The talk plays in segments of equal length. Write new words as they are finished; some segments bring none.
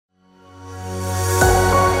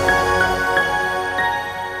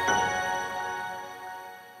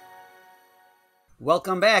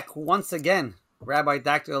Welcome back once again, Rabbi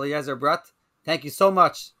Dr. Eliezer Brodt. Thank you so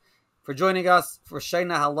much for joining us for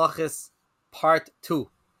Shoneh Halachos Part 2.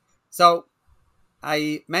 So,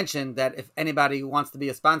 I mentioned that if anybody wants to be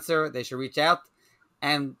a sponsor, they should reach out.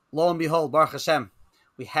 And lo and behold, Baruch Hashem,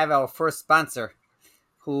 we have our first sponsor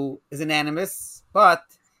who is anonymous, but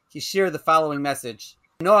he shared the following message.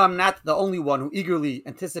 No, I'm not the only one who eagerly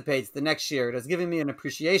anticipates the next year. It has given me an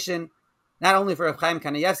appreciation, not only for Chaim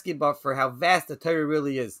but for how vast the Torah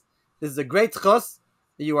really is. This is a great chos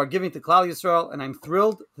that you are giving to Klal Yisrael, and I'm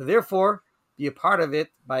thrilled to therefore be a part of it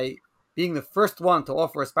by being the first one to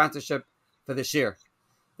offer a sponsorship for this year.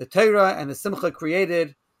 The Torah and the Simcha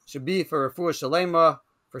created should be for Refuah Shalema,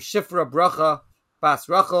 for Shifra Bracha, Bas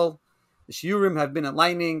Rachel. The Shiurim have been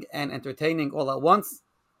enlightening and entertaining all at once.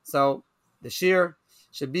 So the Shir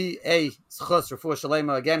should be a Schus Refuah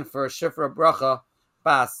Shalema again for Shifra Bracha,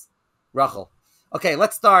 Bas Rachel. Okay,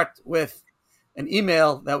 let's start with an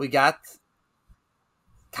email that we got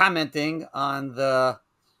commenting on the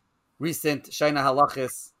recent Shoneh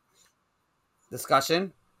Halachos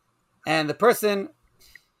discussion. And the person,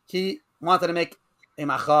 he wanted to make a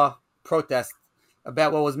macha protest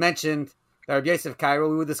about what was mentioned by Rabbi Yosef Cairo.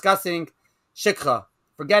 We were discussing shikha,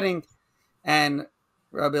 forgetting, and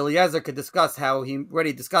Rabbi Eliezer could discuss how he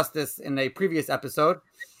already discussed this in a previous episode,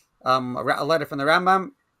 a letter from the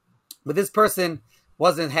Rambam. But this person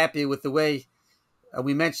wasn't happy with the way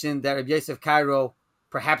we mentioned that Rabbi Yosef Cairo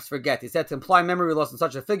perhaps forget. He said to imply memory loss in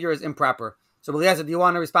such a figure is improper. So Eliezer, do you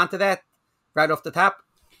want to respond to that right off the top?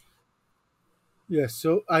 Yes,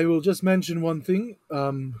 so I will just mention one thing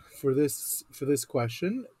for this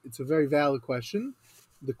question. It's a very valid question.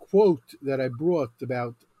 The quote that I brought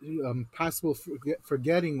about possible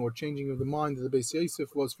forgetting or changing of the mind of the Beis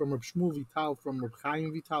Yosef was from Reb Shmuel Vital, from Reb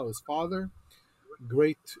Chaim Vital, his father,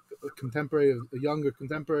 great contemporary, a younger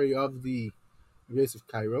contemporary of the Rabbi Yosef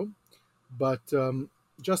Cairo. But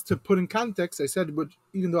just to put in context, I said, but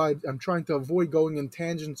even though I'm trying to avoid going in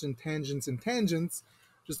tangents,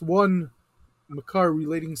 just one makar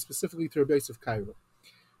relating specifically to Rabbi Yosef Cairo,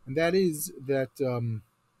 and that is that the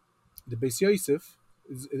Beis Yosef,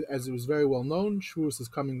 as it was very well known, Shavuos is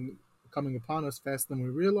coming upon us faster than we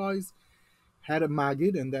realize, had a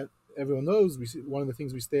Magid, and that everyone knows. One of the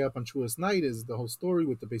things we stay up on Shavuos night is the whole story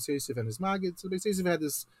with the Beis Yosef and his Magid. So the Beis Yosef had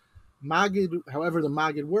this Magid, however the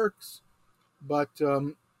Magid works. But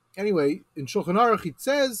anyway, in Shulchan Aruch it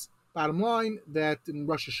says, bottom line, that in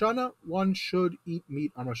Rosh Hashanah, one should eat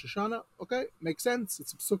meat on Rosh Hashanah. Okay, makes sense.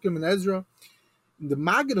 It's Psukim and Ezra. In the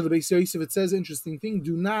Magid of the Beis Yosef, it says, interesting thing,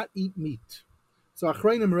 do not eat meat. So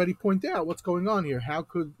Achrayim already point out what's going on here. How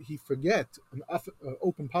could he forget an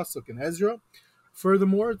open pasuk in Ezra?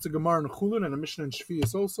 Furthermore, it's a Gemara in Chulin and a Mishnah in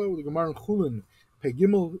Shvius also. The Gemara in Chulin, Pei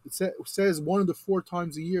Gimel, says one of the 4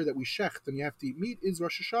 times a year that we shecht and you have to eat meat is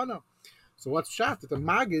Rosh Hashanah. So what's shot that the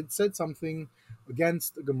Magid said something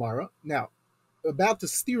against the Gemara. Now, about the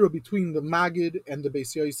stira between the Magid and the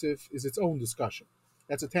Beis Yosef is its own discussion.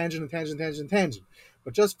 That's a tangent.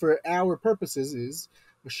 But just for our purposes is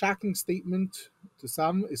a shocking statement to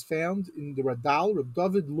some is found in the Radal, Reb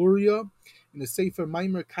David Luria, in the Sefer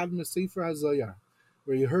Maimer Kadma Sefer Hazayah,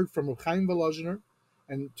 where you heard from Reb Chaim Volozhiner.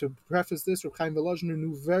 And to preface this, Reb Chaim Volozhiner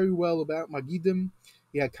knew very well about Magidim.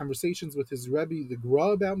 He had conversations with his Rebbe, the Gra,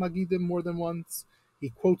 about Magidim more than once. He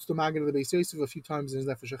quotes the Magid of the Beis Yosef a few times in his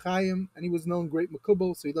Nefesh Chaim, and he was known great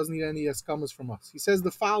Makubal, so he doesn't need any eskamas from us. He says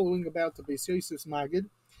the following about the Beis Yosef's Magid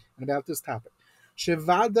and about this topic.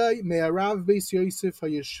 Shevadai me'arav Beis Yosef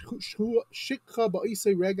shikha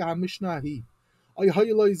ba'isei rega ha'mishnah hi.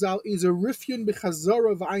 Ayhayloi zal is a rifyun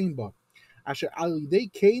b'chazara v'ayinba. Asher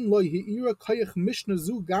alidei kain loy hi'ira kayach mishnah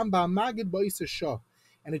zu gam ba'magid ba'isei shah.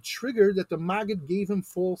 And it triggered that the Magid gave him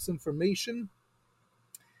false information,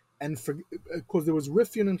 and because there was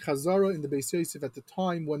Rifyun and Chazara in the Beis Yosef at the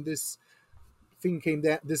time when this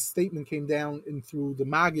statement came down in through the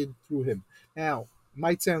Magid through him. Now, it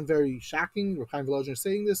might sound very shocking, Reb Chaim Volozhiner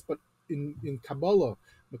saying this, but in Kabbalah,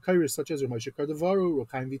 Makairis such as Moshe Cardavaru,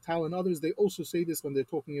 Reb Chaim Vital, and others, they also say this when they're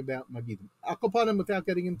talking about Magidim. Akopanim, without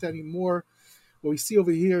getting into any more, what we see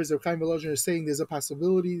over here is Reb Chaim Volozhiner saying there's a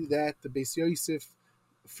possibility that the Beis Yosef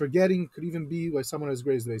forgetting could even be by someone as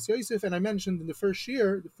great as the Beis Yosef. And I mentioned in the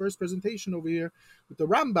first presentation over here with the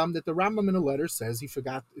Rambam, that the Rambam in a letter says he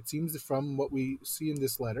forgot, it seems from what we see in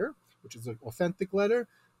this letter, which is an authentic letter,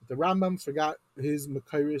 the Rambam forgot his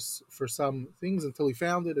Makairis for some things until he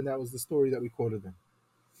found it, and that was the story that we quoted him.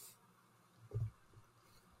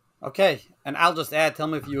 Okay, and I'll just add, tell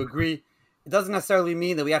me if you agree. It doesn't necessarily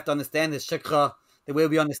mean that we have to understand this shikha the way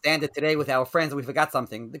we understand it today with our friends and we forgot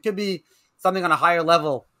something. There could be something on a higher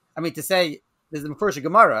level. I mean, to say there's the first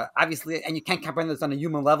Gemara, obviously, and you can't comprehend this on a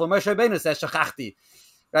human level. Moshe Rabbeinu says shachachti,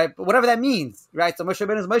 right? But whatever that means, right? So Moshe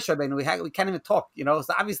Rabbeinu is Moshe Rabbeinu. We can't even talk,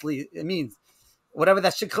 So obviously, it means whatever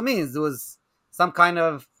that shikha means. There was some kind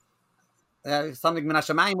of something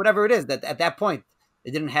minashamayim, whatever it is. That at that point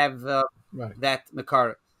they didn't have Right. that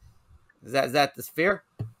makar. Is that the sphere?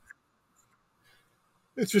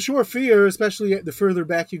 It's for sure fear, especially the further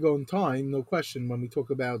back you go in time. No question. When we talk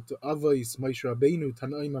about Avos, Moshe Rabbeinu,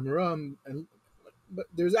 Tanaim, Amaram, but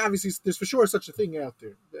there's for sure such a thing out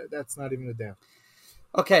there. That's not even a doubt.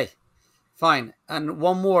 Okay, fine. And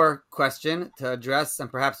one more question to address, and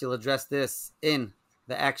perhaps you'll address this in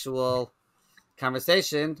the actual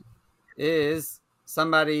conversation, is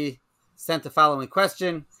somebody sent the following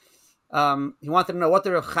question. He wanted to know what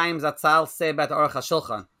the Rav Chaim Zatzal say about the Aruch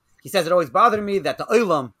HaShulchan. He says it always bothered me that the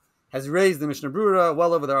Olam has raised the Mishnah Brura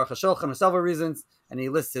well over the Aruch HaShulchan for several reasons, and he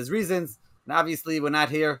lists his reasons. And obviously, we're not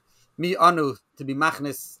here, mi anu, to be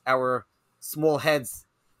machnis our small heads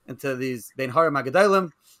into these Bein Harim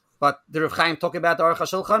HaGedolim. But the Rav Chaim talking about the Aruch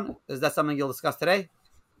HaShulchan, is that something you'll discuss today?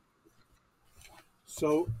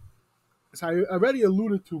 So I already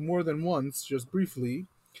alluded to more than once, just briefly,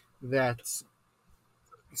 that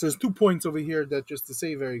so there's 2 points over here that just to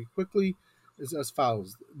say very quickly is as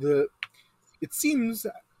follows. It seems,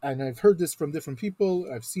 and I've heard this from different people,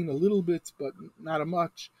 I've seen a little bit, but not a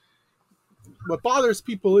much. What bothers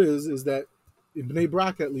people is that in Bnei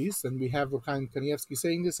Brak at least, and we have Reb Chaim Kanievsky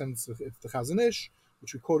saying this, and it's the Chazon Ish,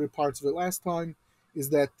 which we quoted parts of it last time,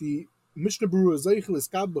 is that the Mishnah Berurah Zeichel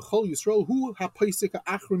Eskab B'chol Yisrael Hu HaPaisik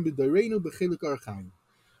HaAchrim B'Dareinu B'Chelik Archaim.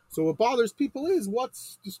 So what bothers people is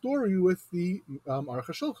what's the story with the Aruch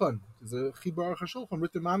HaShulchan. There's a Chibur Aruch HaShulchan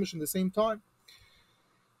written mamish in the same time.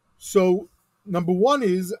 So number one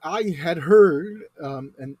is I had heard,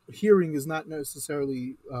 and hearing is not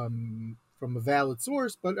necessarily from a valid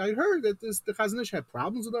source, but I heard that the Chazon Ish had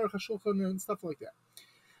problems with Aruch HaShulchan and stuff like that.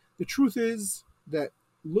 The truth is that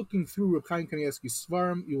looking through Reb Chaim Kanievsky's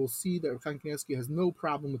Seforim, you will see that Reb Chaim Kanievsky has no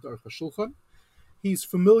problem with Aruch HaShulchan. He's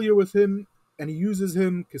familiar with him, and he uses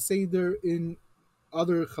him keseder in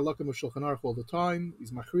other chalakim of Shulchan Aruch all the time.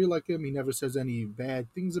 He's machri like him. He never says any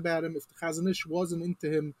bad things about him. If the Chazon Ish wasn't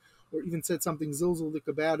into him, or even said something zilzalik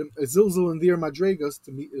about him, a zilzal in their madregas,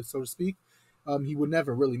 so to speak, he would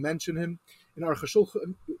never really mention him. In Aruch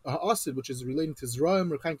HaShulchan Asid, which is relating to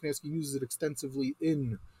Zraim, Reb Chaim Kanievsky uses it extensively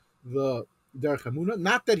in the Derech Emunah.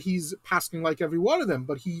 Not that he's passing like every one of them,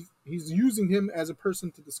 but he's using him as a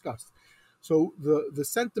person to discuss. So the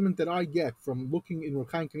sentiment that I get from looking in Reb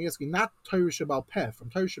Chaim Kanievsky, not Torah Shebal Peh, from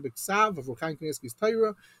Torah Shebeksav of Reb Chaim Kanievsky's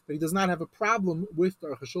Torah, that he does not have a problem with the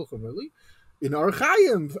Aruch HaShulchan, really. In Aruch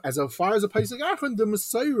Chaim, as far as a Paisik Achron, the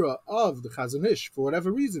Messiah of the Chazon Ish, for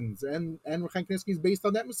whatever reasons, and Reb Chaim Kanievsky is based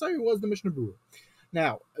on that Messiah, was the Mishnah Berurah.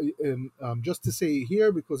 Now, just to say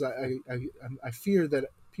here, because I fear that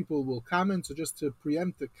people will comment, so just to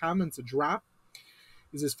preempt the comments, a drop,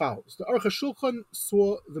 is as follows. The Aruch HaShulchan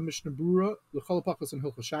saw the Mishnah Berurah, L'chol Pachas and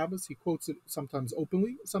Hilchos Shabbos. He quotes it sometimes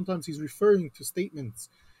openly. Sometimes he's referring to statements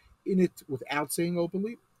in it without saying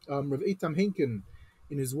openly. Rav Eitam Henkin,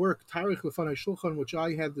 in his work, Tarich Lefanei Shulchan, which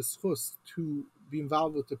I had the schus to be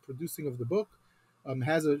involved with the producing of the book,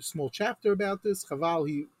 has a small chapter about this. Chaval,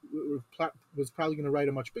 he was probably going to write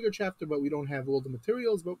a much bigger chapter, but we don't have all the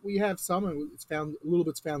materials, but we have some, and it's found a little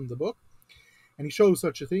bit's found in the book. And he shows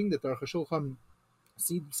such a thing that the Aruch HaShulchan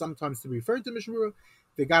seem sometimes to be referred to Mishnah Berurah.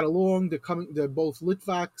 They got along. They're both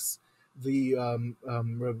Litvaks. I don't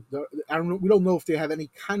know. We don't know if they have any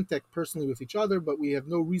contact personally with each other, but we have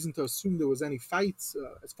no reason to assume there was any fights.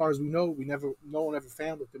 As far as we know, no one ever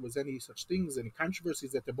found that there was any such things, any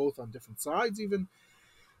controversies, that they're both on different sides. Even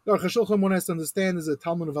the Aruch HaShulchan, one has to understand, is a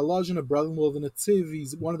Talmud of Alajin, a brother-in-law of the Netziv.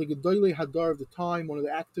 He's one of the Gedolei Hadar of the time, one of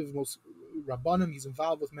the active, most Rabbanim. He's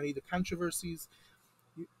involved with many of the controversies.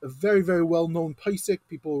 A very, very well-known Paisik,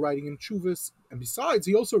 people writing in Chuvas. And besides,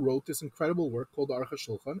 he also wrote this incredible work called Aruch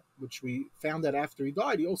HaShulchan, which we found that after he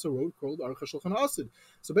died, he also wrote called Aruch HaShulchan Asid.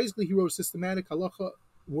 So basically, he wrote systematic halacha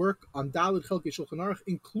work on Dalit Chelkei Shulchan Aruch,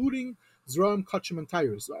 including Zraim, Kachim, and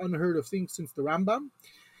Tyrus, unheard of things since the Rambam.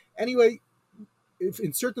 Anyway, if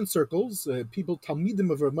in certain circles, people,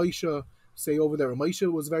 Talmidim of Rav Moshe, say over there, Rav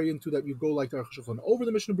Moshe was very into that you go like the Aruch HaShulchan over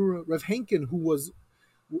the Mishnah Berurah. Rav Henkin, who was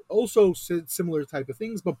also said similar type of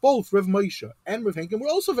things, but both Rav Moshe and Rav Henkin were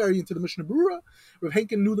also very into the Mishnah Berurah. Rav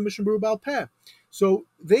Henkin knew the Mishnah Berurah Baal Peh. So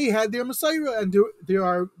they had their Messiah, and there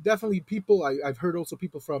are definitely people, I've heard also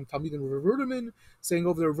people from Talmid and Rav Ruderman saying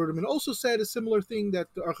over there, Rav Ruderman also said a similar thing, that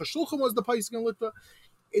the Aruch HaShulchan was the Paisik and Litva.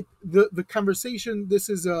 The conversation, this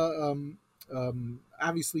is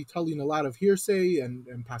obviously telling a lot of hearsay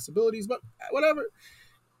and possibilities, but whatever.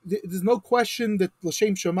 there's no question that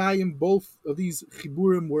L'Shem Shamayim, both of these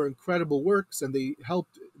chiburim were incredible works, and they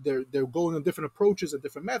helped. They're going on different approaches and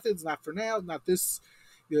different methods. Not for now, not this.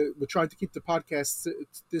 We're trying to keep the podcast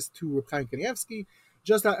this to Reb Chaim Kanievsky.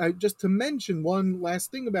 Just to mention one last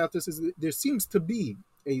thing about this is that there seems to be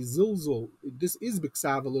a zilzul. This is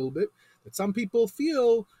biksav a little bit, that some people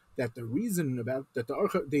feel that the reason about that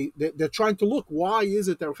they're trying to look, why is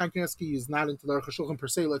it that Reb Chaim Kanievsky is not into the Aruch HaShulchan per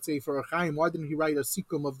se? Let's say for Chaim, why didn't he write a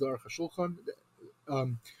sikkum of the Aruch HaShulchan?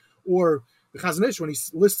 Or the Chazon Ish, when he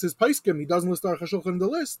lists his paiskim, he doesn't list the Aruch HaShulchan in the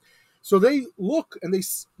list. So they look, and they,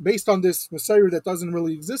 based on this Messiah that doesn't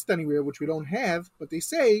really exist anywhere, which we don't have, but they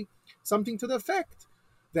say something to the effect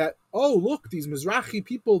that, oh, look, these Mizrahi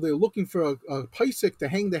people, they're looking for a paisik to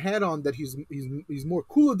hang the hat on, that he's more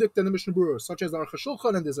kuladik than the Mishnah Berurah, such as the Aruch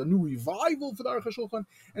HaShulchan, and there's a new revival for the Aruch HaShulchan,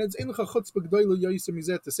 and it's incha chutzpah gdoila yaisem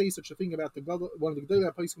mizet to say such a thing about one of the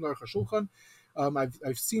gdoila paisik in the Aruch HaShulchan.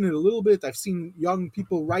 I've seen it a little bit. I've seen young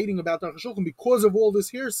people writing about the Aruch HaShulchan because of all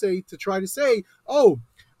this hearsay to try to say, oh,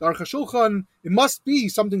 the Aruch HaShulchan, it must be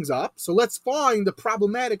something's up, so let's find the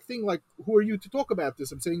problematic thing, like, who are you to talk about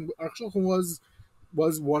this? I'm saying Aruch HaShulchan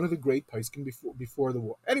was one of the great paiskim before the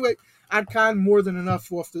war. Anyway, Ad Khan, more than enough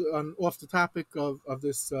off the topic of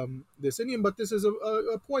this this Indian, but this is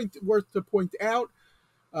a point worth to point out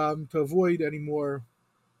to avoid any more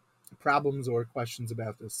problems or questions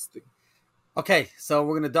about this thing. Okay, so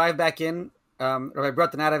we're going to dive back in. Rabbi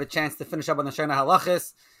Brodt did not have a chance to finish up on the Shoneh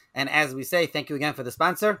Halachos, and as we say, thank you again for the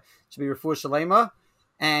sponsor. It should be Refuah Shalema.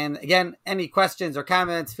 And again, any questions or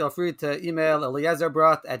comments, feel free to email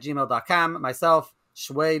eliezerbrot@gmail.com, myself,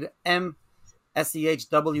 Shwed, M,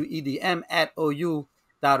 SEHWEDM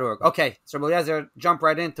 @OU.org. Okay, so Eliezer, jump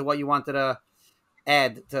right into what you wanted to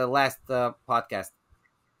add to the last podcast.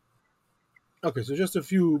 Okay, so just a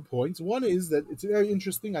few points. One is that it's very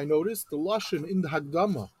interesting. I noticed the lashon in the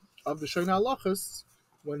Hagdama of the Shoneh Halachos,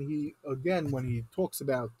 when he talks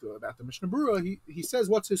about the Mishnah Berurah, he says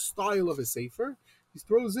what's his style of a sefer. He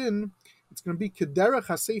throws in, it's going to be Kederach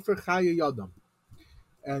HaSefer Chaya Yadam.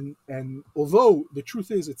 And although the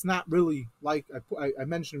truth is, it's not really like I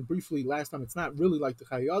mentioned briefly last time, it's not really like the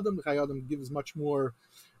Chaya Yadam. The Chaya Yadam gives much more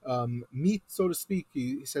meat, so to speak.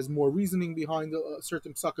 He says more reasoning behind a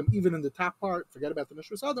certain psukim, even in the top part. Forget about the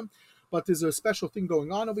Mishras Adam. But there's a special thing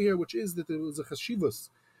going on over here, which is that there was a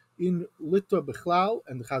chashivus in Lita Bechlal,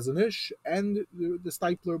 and the Chazon Ish and the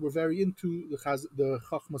Stipler were very into the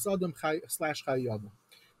Chachmas Adam / Chaya Yadam.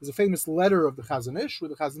 There's a famous letter of the Chazon Ish where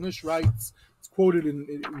the Chazon Ish writes, it's quoted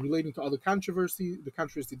in relating to other controversy, the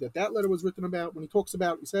controversy that letter was written about. When he talks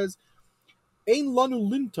about, he says, Ein lanu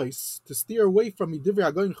lintais, to steer away from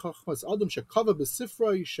Midivrei Hagoyin Chachmas Adam shekava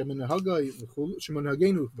besifrei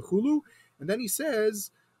shemenhagenu b'chulu, and then he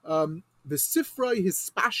says, the sifrei his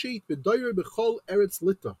spashet b'doyer b'chol eretz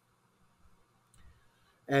lita.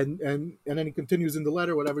 And then he continues in the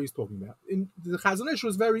letter whatever he's talking about. The Chazon Ish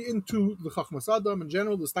was very into the Chachmas Adam in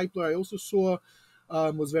general. The Stipler I also saw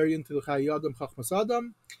was very into the Chaya Yadam, Chachmas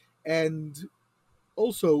Adam, and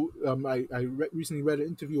also I recently read an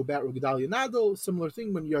interview about Gedalia Nadel, similar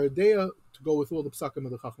thing, when Yeridea to go with all the psakim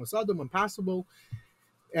of the Chachmas Adam when possible.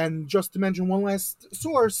 And just to mention one last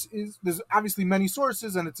source, is there's obviously many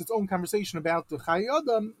sources, and it's its own conversation about the Chaya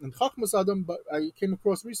Adam and Chachmas Adam, but I came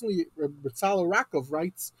across recently, Ritzala Rakov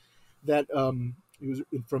writes that, he was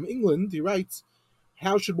from England, he writes,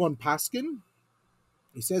 how should one paskin?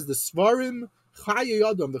 He says the Seforim, Chaya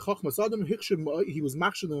Adam, the Chachmas Adam, he was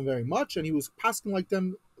machshir them very much, and he was paskin like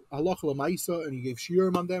them, halacha l'maisa, and he gave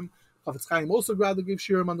shiurim on them. Chafetz Chaim also rather gave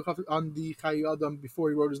shiurim on the Chaya Adam before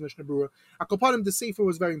he wrote his Mishnah Berurah. Akopanim, the Sefer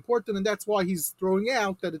was very important, and that's why he's throwing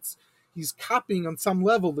out that he's copying on some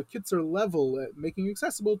level, the Kitzer level, making it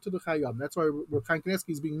accessible to the Chaya Adam. That's why Reb Chaim Kanievsky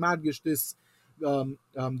is being madgish this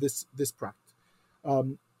prat.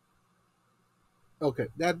 Okay,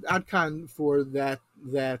 that Ad Khan for that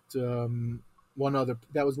one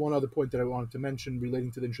other point that I wanted to mention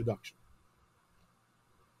relating to the introduction.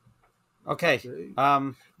 Okay.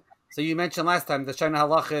 So you mentioned last time the Shoneh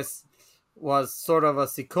Halachos was sort of a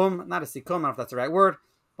sikum, not a sikum, I don't know if that's the right word,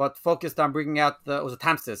 but focused on bringing out it was a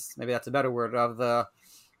tamsis, maybe that's a better word, of the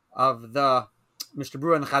Mishnah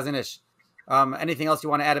Berurah and the Chazon Ish. Anything else you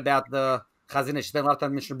want to add about the Chazon Ish? Spend a lot of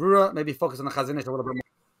time on Mishnah Berurah, maybe focus on the Chazon Ish a little bit more.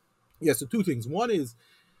 Yeah, so two things. One is,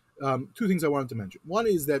 two things I wanted to mention. One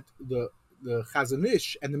is that the Chazon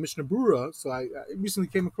Ish and the Mishnah Berurah, so I recently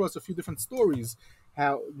came across a few different stories,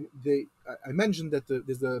 how I mentioned that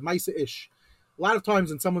there's the Maisa Ish. A lot of times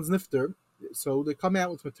in someone's nifter, so they come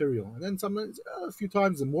out with material, and then sometimes a few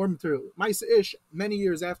times and more material. Maisa Ish, many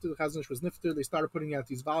years after the Chazon Ish was nifter, they started putting out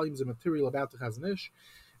these volumes of material about the Chazon Ish,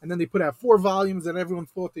 And then they put out 4 volumes, and everyone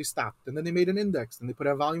thought they stopped. And then they made an index, and they put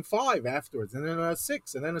out volume 5 afterwards, and then a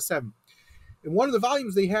 6, and then a 7. In one of the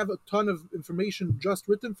volumes, they have a ton of information just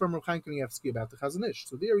written from Reb Chaim Kanievsky about the Chazon Ish.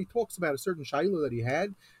 So there he talks about a certain shaila that he had.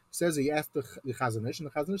 He says he asked the Chazon Ish, and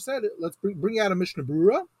the Chazon Ish said, let's bring out a Mishnah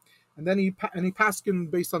Berurah, and then he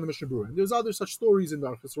paskin based on the Mishnah Berurah. And there's other such stories in the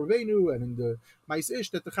Archas Ravenu and in the Mais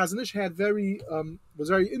Ish that the Chazon Ish had was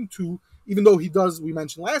very into, even though we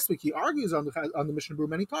mentioned last week, he argues on the Mishnah Berurah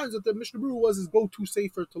many times that the Mishnah Berurah was his go-to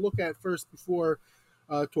sefer to look at first before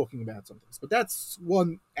talking about something. But that's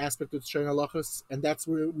one aspect of Shoneh Halachos, and that's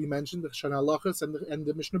where we mentioned the Shoneh Halachos and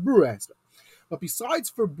the Mishnah Berurah aspect. But besides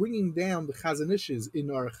for bringing down the Chazon Ishes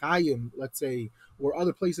in our Chaim, let's say, or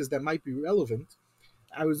other places that might be relevant,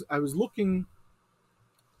 I was looking.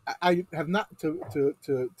 I have not to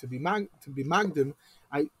be magdim.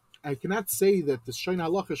 I cannot say that the Shoneh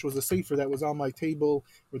Halachos was a sefer that was on my table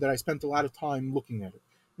or that I spent a lot of time looking at it.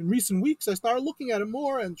 In recent weeks, I started looking at it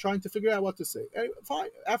more and trying to figure out what to say. Fine.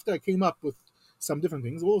 After I came up with some different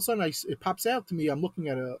things, all of a sudden it pops out to me. I'm looking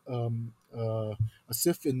at a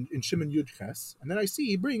sif in Shimon Yud Ches, and then I see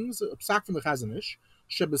he brings a psak from the Chazon Ish,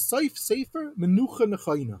 Shebesayf Sefer Menucha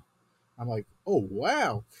Nechayna. I'm like, oh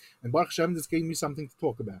wow! And Baruch Hashem just gave me something to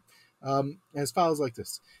talk about. As follows like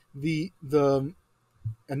this: and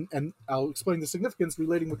I'll explain the significance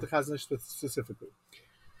relating with the Chazon Ish specifically.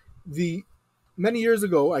 Many years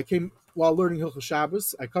ago, while learning Hilchos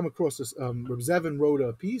Shabbos, I come across this. Reb Zevin wrote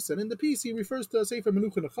a piece, and in the piece he refers to a Sefer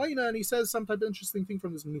Menucha Nechayna, and he says some type of interesting thing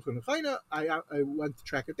from this Menucha Nechayna. I went to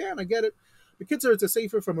track it down. I get it. The Kitzer, it's a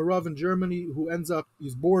Sefer from a Rav in Germany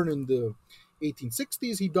he's born in the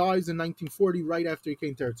 1860s. He dies in 1940, right after he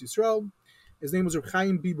came to Eretz Yisrael. His name was Reb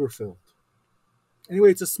Chaim Bieberfeld.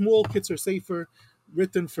 Anyway, it's a small Kitzer Sefer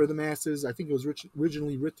written for the masses. I think it was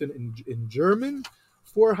originally written in German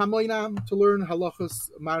for Hamoinam to learn halachos,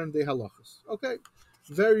 modern day halachos. Okay,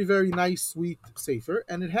 very, very nice, sweet sefer,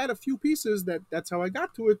 and it had a few pieces that's how I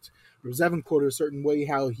got to it. Reb Zevin quoted a certain way,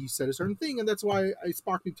 how he said a certain thing, and that's why it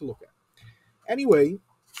sparked me to look at. Anyway,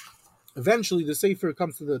 eventually the sefer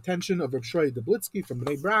comes to the attention of Reb Shlomo Dablitsky from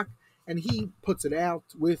Bnei Brak, and he puts it out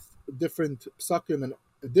with different psukim and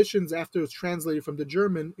additions after it's translated from the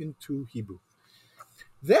German into Hebrew.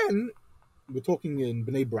 Then we're talking in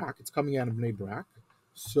Bnei Brak. It's coming out of Bnei Brak.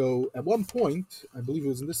 So at one point, I believe it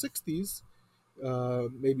was in the 60s,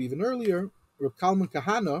 maybe even earlier, Reb Kalman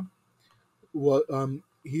Kahana,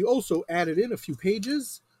 he also added in a few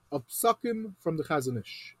pages of psukim from the Chazon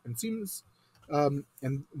Ish. And seems, and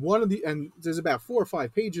there's about 4 or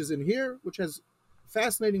 5 pages in here, which has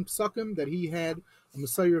fascinating psukim that he had a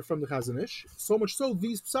Messiah from the Chazon Ish. So much so,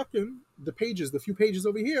 these psukim, the few pages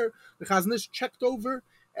over here, the Chazon Ish checked over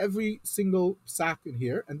every single psak in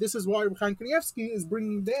here, and this is why Reb Chaim Kanievsky is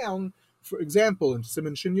bringing down, for example, in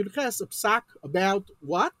Siman Shin Yud Ches, a psak about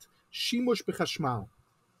what? Shimush b'chashmal.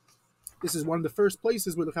 This is one of the first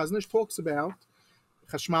places where the Chazon Ish talks about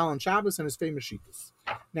chashmal on Shabbos and his famous shitas.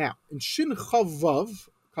 Now, in Shin Chav Vav,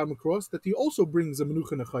 come across that he also brings a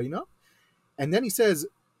Menucha Nechayna, and then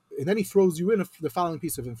he throws you in the following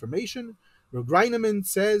piece of information. Reb Greineman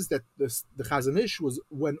says that the Chazon Ish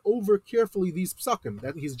went over carefully these psukim,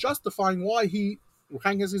 that he's justifying why he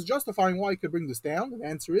could bring this down. The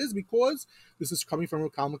answer is because this is coming from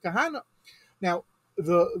Reb Kalman Kahana. Now,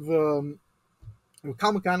 the Reb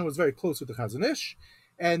Kalman Kahana was very close with the Chazon Ish,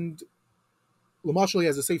 and Lamashal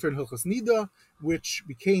has a sefer in Hilchos Nida, which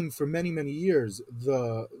became for many, many years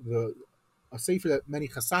a sefer that many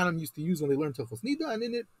Chasanim used to use when they learned Hilchos Nida, and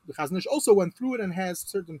in it, the Chazon Ish also went through it and has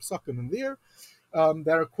certain psukim in there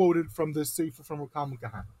that are quoted from this sefer from Reb Kalman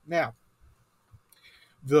Kahana. Now,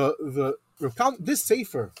 this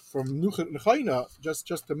sefer from Menucha Nechayna,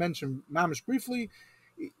 just to mention mamish briefly,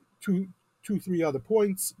 2-3 other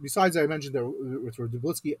points. Besides, I mentioned that with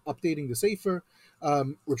Dablitsky updating the sefer.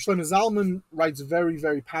 Reb Shlomo Zalman writes very,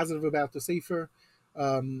 very positive about the sefer,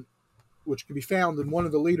 which can be found in one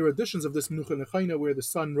of the later editions of this Menucha Nechayna, where the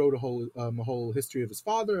son wrote a whole history of his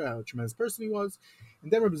father, how a tremendous person he was.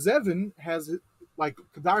 And then Reb Zevin has, like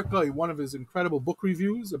Kedarkai, one of his incredible book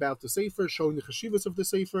reviews about the Sefer, showing the chashivas of the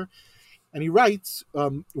Sefer. And he writes,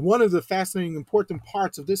 one of the fascinating, important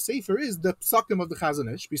parts of this Sefer is the psukim of the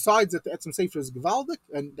Chazon Ish. Besides that, the Etzem Sefer is Gevaldik,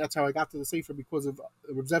 and that's how I got to the Sefer, because of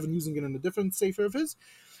Reb Zevin using it in a different Sefer of his.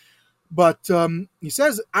 But he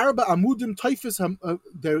says, Arba Amudim Taifis,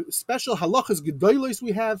 the special halachas gedolos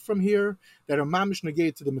we have from here that are mamish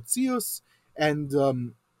negate to the Metzius. And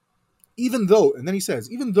even though in the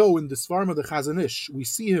Seforim of the Chazon Ish, we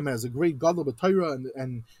see him as a great gadol b'Torah,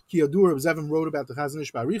 and Kiyadur of Zevin wrote about the Chazon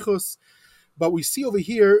Ish b'Arichos, But we see over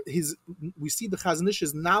here we see the Chazon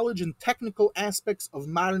Ish's knowledge and technical aspects of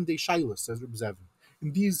modern day Shilas, says Reb Zevin,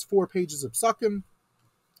 in these 4 pages of Psukim,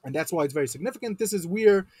 and that's why it's very significant. This is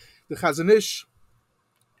where the Chazon Ish,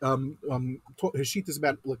 his sheet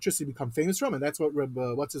about electricity become famous from, and that's what Reb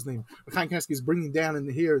what's his name, Chaim is bringing down in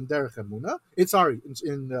here in Derech Emunah. It's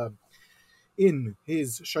in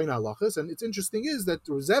his Shoneh Halachos. And it's interesting is that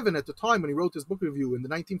Zevin at the time when he wrote his book review in the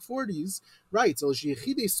 1940s writes, so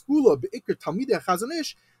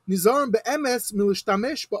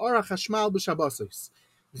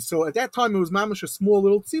at that time it was mamash a small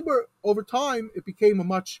little tzibur. Over time it became a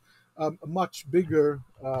much bigger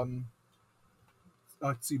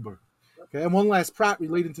tzibur. Okay, and one last prat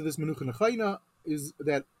relating to this menucha nechayna is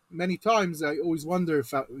that many times I always wonder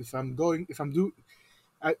if I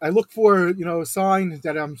look for a sign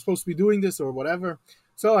that I'm supposed to be doing this or whatever.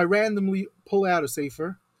 So I randomly pull out a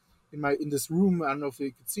Sefer in this room. I don't know if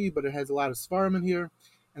you can see, but it has a lot of Seforim in here.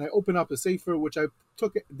 And I open up a Sefer, which I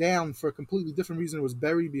took it down for a completely different reason. It was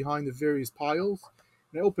buried behind the various piles.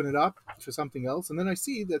 And I open it up for something else. And then I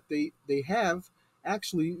see that they have,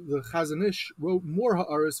 actually, the Chazon Ish wrote more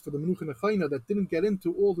ha'aris for the Menucha Nechayna that didn't get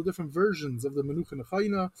into all the different versions of the Menucha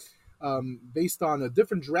Nechayna, based on a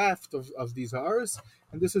different draft of these ha'aris.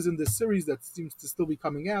 And this is in this series that seems to still be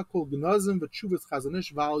coming out called Gnazim V'Tshuvas Chazon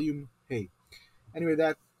Ish Volume Hey. Anyway,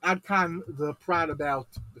 that Adkan the prat about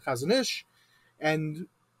the Chazon Ish, and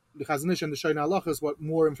the Chazon Ish and the Shoneh Halachos, what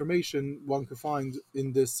more information one could find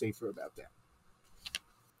in this Sefer about that.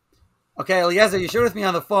 Okay, Eliezer, you shared with me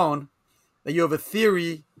on the phone that you have a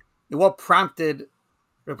theory in what prompted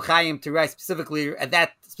Reb Chaim to write specifically at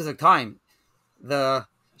that specific time the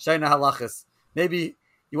Shoneh Halachos. Maybe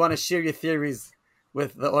you want to share your theories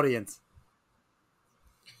with the audience.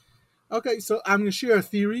 Okay, so I'm going to share a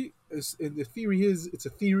theory. The theory is, it's a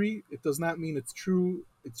theory. It does not mean it's true.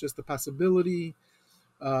 It's just a possibility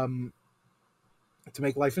to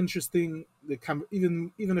make life interesting.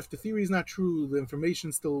 Even if the theory is not true, the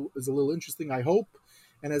information still is a little interesting, I hope.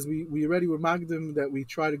 And as we already were magdim that we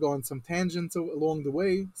try to go on some tangents along the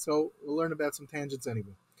way, so we'll learn about some tangents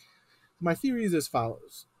anyway. My theory is as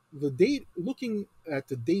follows. Looking at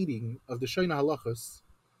the dating of the Shoneh Halachos,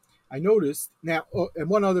 I noticed now, and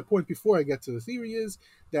one other point before I get to the theory is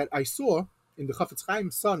that I saw in the Chafetz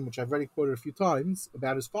Chaim's son, which I've already quoted a few times,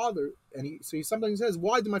 about his father, and he sometimes says,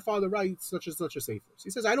 "Why did my father write such and such a sefer?" So he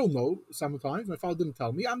says, "I don't know. Sometimes my father didn't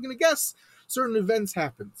tell me. I'm going to guess certain events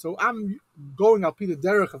happened. So I'm going al pi the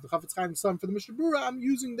derech of the Chafetz Chaim's son for the Mishnah Berurah. I'm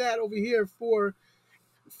using that over here for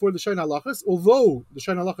the Shoneh Halachos, although the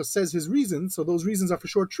Shoneh Halachos says his reasons, so those reasons are for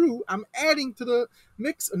sure true. I'm adding to the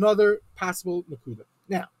mix another possible nakuda.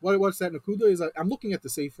 Now, what's that nakuda is I'm looking at the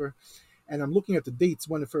Sefer, and I'm looking at the dates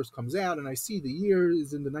when it first comes out, and I see the year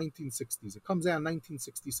is in the 1960s. It comes out in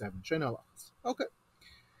 1967, Shoneh Halachos. Okay.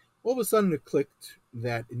 All of a sudden it clicked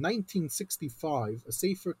that in 1965, a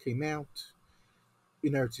Sefer came out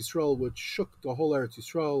in Eretz Yisrael, which shook the whole Eretz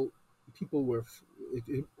Yisrael.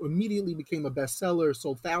 It immediately became a bestseller,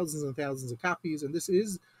 sold thousands and thousands of copies, and this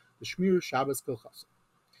is the Shmir Shabbos Kilchasa.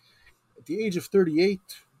 At the age of 38,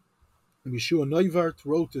 Yeshua Neuvart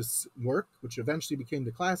wrote this work, which eventually became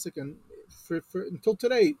the classic, and for until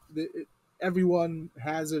today, everyone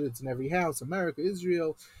has it. It's in every house, America,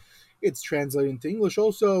 Israel. It's translated into English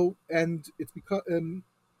also, and it's become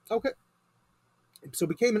okay. So it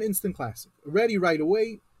became an instant classic. Already right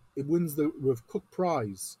away, it wins the Rav Kook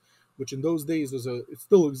Prize, which in those days it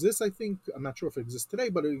still exists, I think. I'm not sure if it exists today,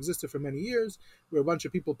 but it existed for many years, where a bunch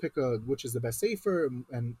of people pick which is the best sefer,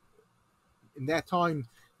 and in that time,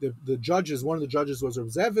 the judges, one of the judges was Reb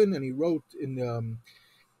Zevin, and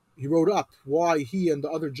he wrote up why he and the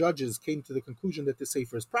other judges came to the conclusion that the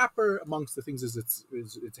sefer is proper. Amongst the things is it's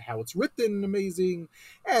how it's written, amazing,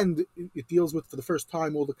 and it deals with for the first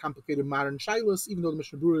time all the complicated modern shilas. Even though the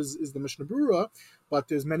Mishnah Berurah is the Mishnah Berurah, but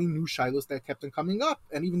there's many new shilas that kept on coming up.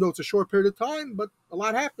 And even though it's a short period of time, but a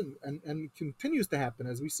lot happened and continues to happen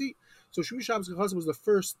as we see. So Shmir Shabbos Kilchasa was the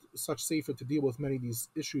first such sefer to deal with many of these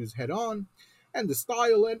issues head on. And the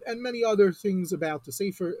style and many other things about the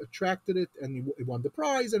Sefer attracted it, and he won the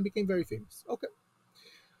prize and became very famous. Okay.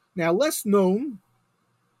 Now, less known,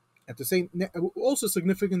 also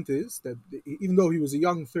significant is that even though he was a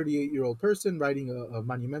young 38-year-old person writing a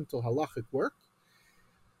monumental halachic work,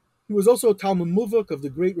 he was also a Talmud Muvak of the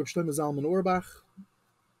great Reb Shlomo Zalman Auerbach,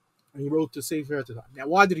 and he wrote the Sefer at the time. Now,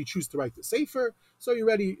 why did he choose to write the Sefer? So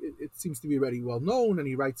it seems to be already well known, and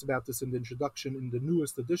he writes about this in the introduction in the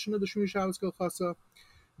newest edition of the Shmir Shabbos Kilchasa,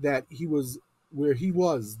 that he was where he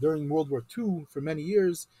was during World War II for many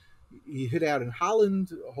years. He hid out in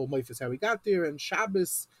Holland. A whole life is how he got there, and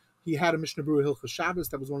Shabbos He had a Mishnah Berurah Hilchos Shabbos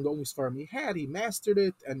that was one of the only Seforim he had. He mastered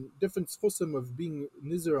it, and different schusim of being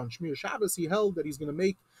nizer on Shmir Shabbos, he held that he's going to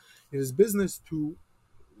make it his business to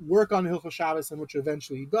work on Hilchos Shabbos, and which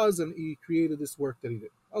eventually he does, and he created this work that he did.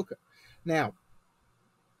 Okay, now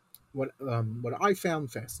what I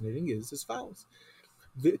found fascinating is as follows.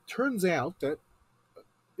 It turns out that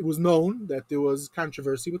it was known that there was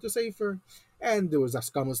controversy with the Sefer, and there was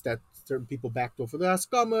askamas that certain people backed off of the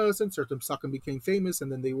askamas, and certain psakim became famous,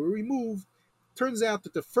 and then they were removed. Turns out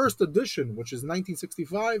that the first edition, which is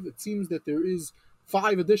 1965, it seems that there is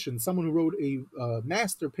 5 editions. Someone who wrote a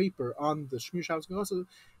master paper on the Shmir Shabbos Chachasa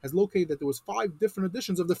has located that there was 5 different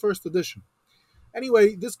editions of the first edition.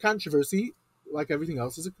 Anyway, this controversy, like everything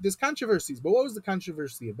else, there's controversies. But what was the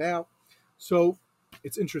controversy about? So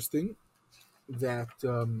it's interesting that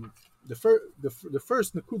the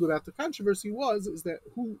first nakuda about the controversy is that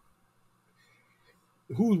who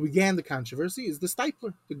began the controversy is the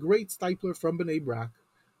Steipler, the great Steipler from Bnei Brak,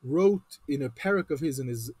 wrote in a parak of his in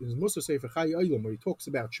his Mussar Sefer Chai Olam, where he talks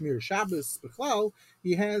about Shmir Shabbos Bechlal.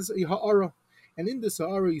 He has a ha'ara, and in this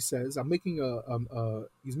ha'ara he says,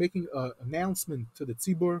 he's making an announcement to the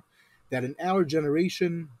tzibur that in our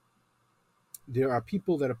generation there are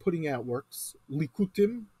people that are putting out works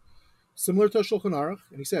likutim similar to Shulchan Aruch,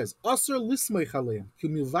 and he says Aser lismei chaleim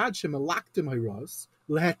kimilvad shemelaktim hayras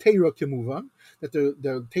lehatera kimuvan, that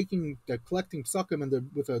they're collecting psakim and they're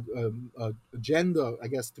with a agenda, I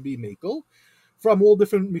guess, to be makel from all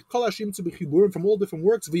different mikolashim to bechiburim, from all different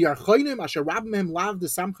works. V'yarchoinim asher rabbeim lav the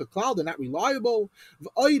samcha klal, they're not reliable.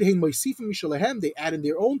 V'oid hein moisifim mishalehem, they add in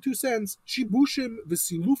their own 2 cents. Shibushim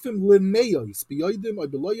v'silufim lemeyos b'yoidim or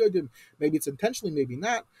beloyoidim, maybe it's intentionally, maybe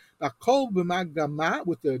not. Kol b'magama,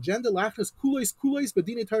 with the agenda lachnas kulos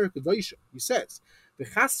b'dinei Torah kedoshim. He says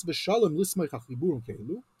v'chas v'shalom lismei chachiburim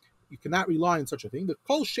keilu, you cannot rely on such a thing. The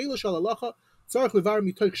kol sheilash halacha tzarich levar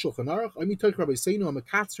mitoich Shulchan Aruch, or mitoich Rabbi Seinu, or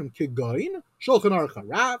mekatz from kigoin Shulchan Aruch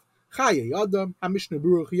harav chaye adam hamishna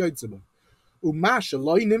Berurah yotzeba uma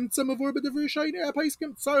shaloi nimtza mavur b'devrei shayne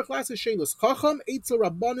apaiskim tzarich lases sheilas chacham eitzel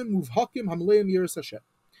rabbanim muvhakim hamleim yiras Hashem.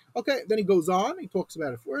 Okay, then he goes on, he talks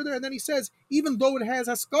about it further, and then he says, even though it has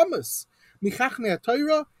haskamas, michachmei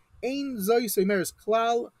HaTorah, ein zoi seimeres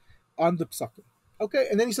klal on the psakim. Okay,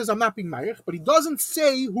 and then he says, I'm not being marich, but he doesn't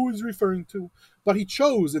say who he's referring to, but he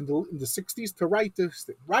chose in the 60s to write this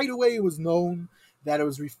thing. Right away it was known that it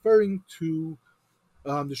was referring to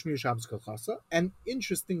the Shmir Shabbos Chachasa, and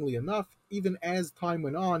interestingly enough, even as time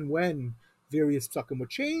went on, when various psakim were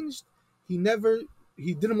changed, he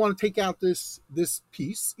didn't want to take out this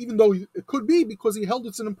piece, even though it could be because he held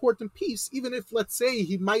it's an important piece, even if, let's say,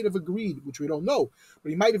 he might have agreed, which we don't know,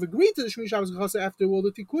 but he might have agreed to the Shmir Shabbos Chachasa after all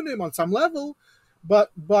the tikkunim on some level,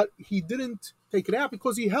 but he didn't take it out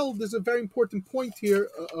because he held there's a very important point here,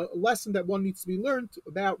 a lesson that one needs to be learned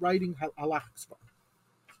about writing halachos.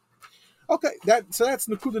 Okay, so that's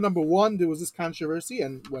nakuda number 1. There was this controversy,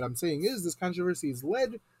 and what I'm saying is this controversy is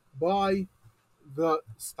led by the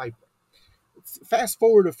Steipler. Fast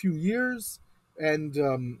forward a few years, and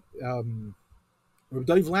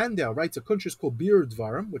Rabbi Landau writes a kuntres called Bir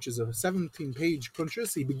Dvarim, which is a 17-page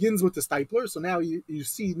kuntres. He begins with the Steipler, so now you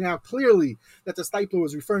see now clearly that the Steipler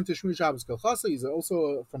was referring to Shmir Shabbos Chachasa. He's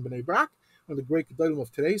also from Bnei Brak, one of the great gedolim of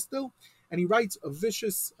today still, and he writes a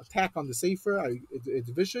vicious attack on the Sefer. It's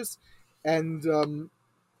vicious, and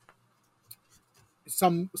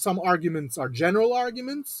some arguments are general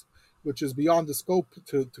arguments, which is beyond the scope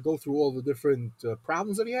to go through all the different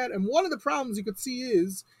problems that he had. And one of the problems you could see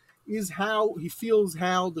is how he feels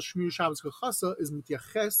how the Shmir Shabbos Chachasa is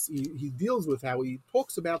mityaches. He deals with how he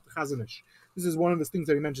talks about the Chazon Ish. This is one of the things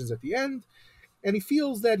that he mentions at the end. And he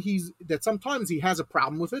feels that sometimes he has a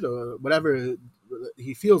problem with it, or whatever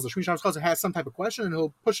he feels the Shmir Shabbos Chachasa has some type of question, and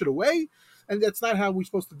he'll push it away. And that's not how we're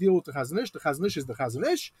supposed to deal with the Chazon Ish. The Chazon Ish is the Chazon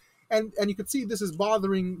Ish. And you can see this is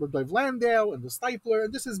bothering Rabbi Landau and the Steipler,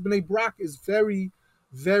 and this is Bnei Brak is very,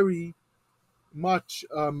 very much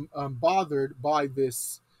bothered by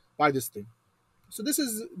this thing. So this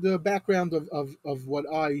is the background of what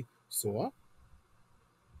I saw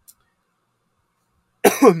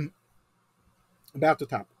about the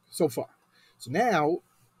topic so far. So now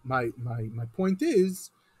my point is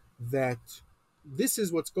that this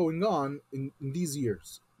is what's going on in these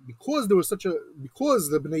years. Because the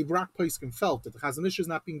Bnei Brak Poskim felt that the Chazon Ish is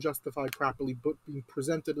not being justified properly, but being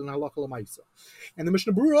presented in Halacha L'Maisa, and the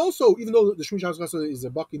Mishnah Berurah also, even though the Shmir Shabbos Chachasa is a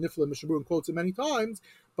Baki Nifla, Mishnah Berurah quotes it many times,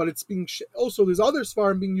 but it's being also there's other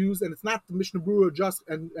Seforim being used, and it's not the Mishnah Berurah just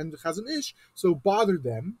and the Chazon Ish, so bothered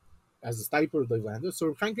them as the Steipler of the Lander.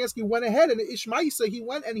 So Chaim went ahead, and Ish Maisa, he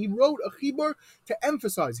went and he wrote a chibur to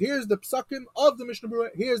emphasize. Here's the psakim of the Mishnah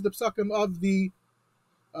Berurah. Here's the psakim of the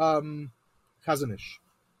Chazon Ish.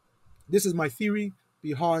 This is my theory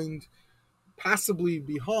possibly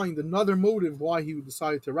behind another motive why he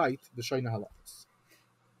decided to write the Shoneh Halachos.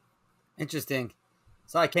 Interesting.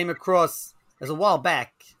 So I came across, there's a while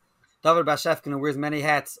back, David Bashefkin, who wears many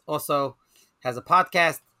hats, also has a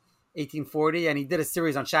podcast, 1840, and he did a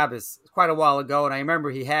series on Shabbos quite a while ago. And I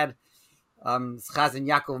remember he had Chazan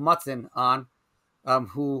Yaakov Matzin on,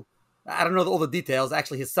 who, I don't know all the details.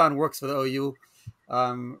 Actually, his son works for the OU,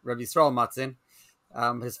 Rabbi Yisrael Matzin.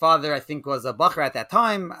 His father, I think, was a bacher at that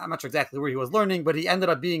time. I'm not sure exactly where he was learning, but he ended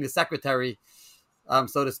up being the secretary,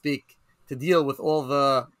 so to speak, to deal with all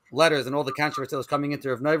the letters and all the controversy that was coming into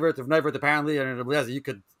Rav Neuvert. Rav Neuvert, apparently, and Eliezer, you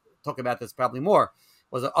could talk about this probably more,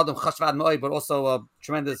 was an Adam Chashvad Mo'ay, but also a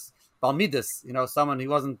tremendous Balmidus, someone who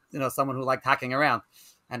wasn't, someone who liked hacking around.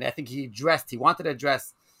 And I think he wanted to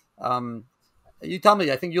dress. You tell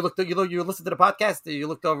me, I think you listened to the podcast, you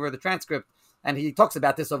looked over the transcript, and he talks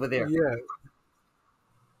about this over there. Yeah.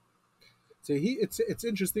 So it's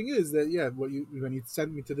interesting is that when you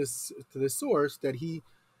sent me to this source that he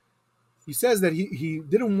says that he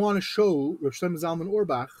didn't want to show Rav Shlomo Zalman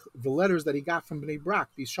Auerbach the letters that he got from Bnei Brak,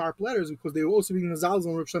 these sharp letters, because they were also being Zalzal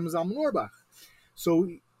on Rav Shlomo Zalman Auerbach. So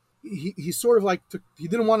he sort of he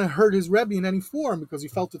didn't want to hurt his Rebbe in any form because he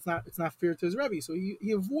felt it's not fair to his Rebbe, so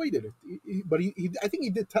he avoided it. But I think he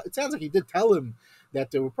did. It sounds like he did tell him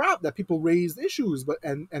that there were that people raised issues, but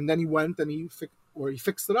and then he went and he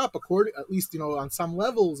fixed it up at least on some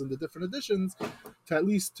levels in the different editions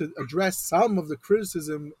to address some of the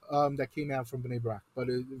criticism that came out from Bnei Brak. But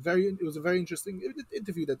it was a very interesting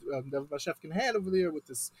interview that David Bashefkin had over there with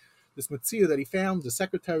this Metzia that he found, the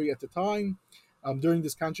secretary at the time. During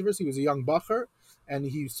this controversy, he was a young bacher, and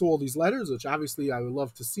he saw these letters, which obviously I would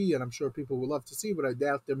love to see, and I'm sure people would love to see, but I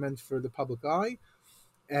doubt they're meant for the public eye.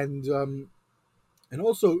 And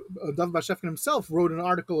also, David Bashefkin himself wrote an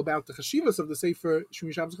article about the chashivas of the Sefer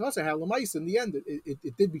Shmini Shabbos Chasei, how Lamais, in the end,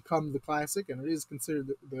 it did become the classic, and it is considered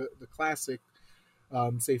the classic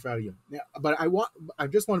Sefer Ariyim. Now, but I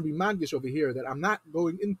just want to be madgish over here that I'm not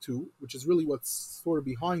going into, which is really what's sort of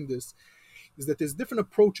behind this, is that there's different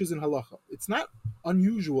approaches in halacha. It's not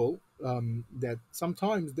unusual that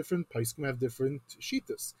sometimes different poskim have different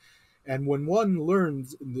shitas. And when one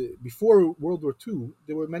learns, before World War II,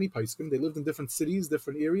 there were many poskim. They lived in different cities,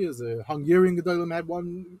 different areas. Hungarian Gedolim had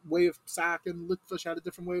one way of psak, and Litvish had a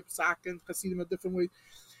different way of psak, and Hasidim had a different way.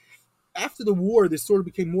 After the war, this sort of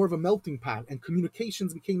became more of a melting pot, and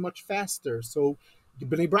communications became much faster. So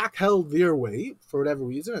Bnei Brak held their way, for whatever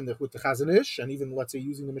reason, and with the Chazon Ish, and even, let's say,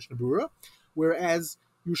 using the Mishnah Berurah, whereas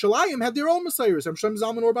Yerushalayim had their own messiahs. Shem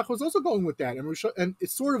Zalman Auerbach was also going with that, and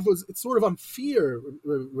it's sort of unfair.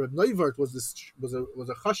 Reb Neuvert was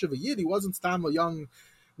a chashav yid. He wasn't stam a young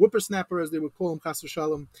whippersnapper, as they would call him, chas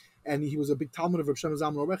v'shalom, and he was a big talmud of Reb Shem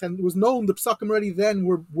Zalman Auerbach, and it was known the psakim already then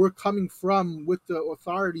were coming from with the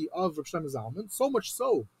authority of Reb Shem Zalman, so much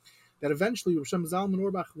so that eventually Reb Shem Zalman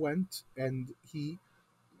Auerbach went and he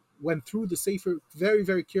went through the Sefer very,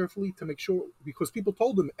 very carefully to make sure, because people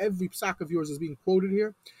told him every psak of yours is being quoted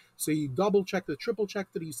here. So he double-checked it,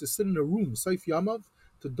 triple-checked it. He used to sit in a room, Seif Yamav,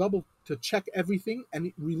 to check everything, and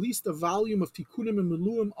he released a volume of Tikkunim and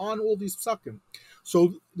Meluim on all these psakim.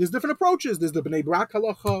 So there's different approaches. There's the Bnei Brak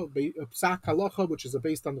halacha, psak halacha, which is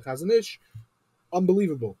based on the Chazon Ish.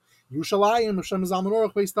 Unbelievable. Yerushalayim, Hashem Zalman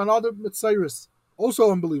Auerbach, based on other mitzvahs.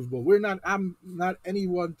 Also unbelievable. I'm not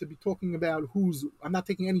anyone to be talking about I'm not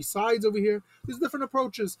taking any sides over here. There's different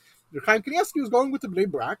approaches. Chaim was going with the Bnei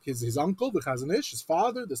Brak, his uncle, the Chazon Ish, his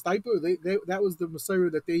father, the Steiper. That was the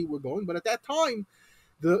Messiah that they were going. But at that time,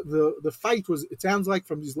 the fight was, it sounds like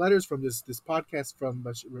from these letters, from this podcast from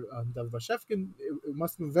David Bashefkin, it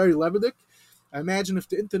must have been very Levitic. I imagine if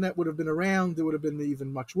the internet would have been around, it would have been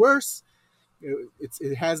even much worse.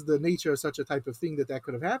 It has the nature of such a type of thing that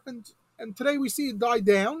could have happened. And today we see it die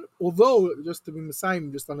down, although, just to be Messiah,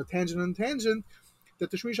 just on a tangent,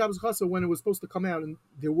 that the Shmini Shabbos Chasei, when it was supposed to come out, and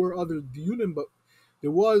there were other diyunim, but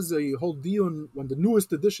there was a whole diyun when the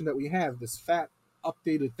newest edition that we have, this fat,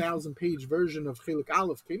 updated 1,000-page version of Chelik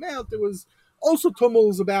Aleph came out, there was also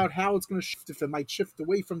tumults about how it's going to shift, if it might shift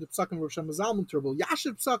away from the psakim of Rosh Zalman to Rabbi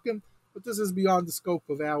Yashib psakim, but this is beyond the scope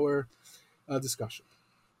of our discussion.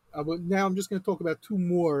 But now I'm just going to talk about two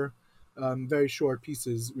more very short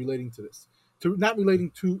pieces relating to this. That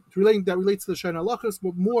relates to the Shoneh Halachos,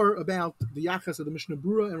 but more about the Yachas of the Mishnah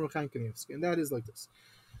Berurah and Rochaim Kanievsky. And that is like this.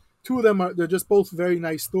 Two of them they're just both very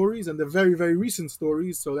nice stories, and they're very, very recent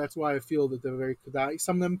stories, so that's why I feel that they're very kedai.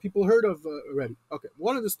 Some of them people heard of already. Okay,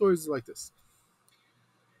 one of the stories is like this.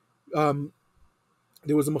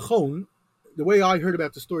 There was a machon the way I heard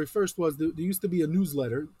about the story first was there used to be a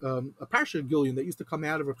newsletter, a Parsha Gillian that used to come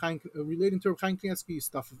out of relating to Rav Chaim Kanievsky,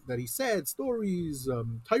 stuff that he said, stories,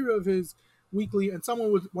 Torah of his weekly, and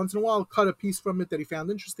someone would once in a while cut a piece from it that he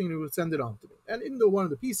found interesting and he would send it on to me. And in one of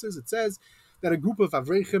the pieces, it says that a group of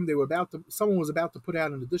Avrechim, someone was about to put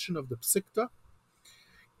out an edition of the Psikta,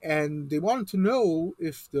 and they wanted to know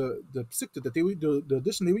if the Psikta that the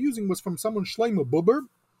edition they were using was from someone Shlomo Buber.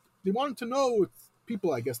 They wanted to know if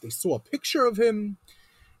people, I guess, they saw a picture of him,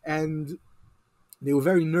 and they were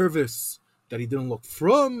very nervous that he didn't look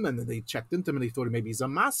from, and then they checked into him and they thought maybe he's a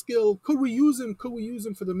maskil. Could we use him? Could we use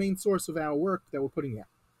him for the main source of our work that we're putting out?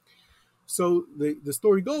 So the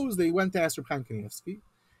story goes, they went to ask Reb Chaim Kanievsky,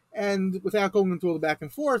 and without going into all the back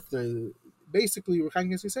and forth, basically Reb Chaim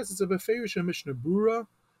Kanievsky says it's a beferish and Mishnah Brura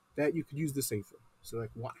that you could use the Sefer. So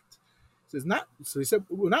like, what? Says not. So he said,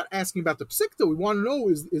 we're not asking about the psikta. We want to know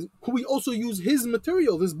is could we also use his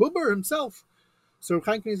material, this Buber himself? So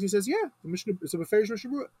Chaim Kanievsky says, yeah, the Mishnah, it's a beferish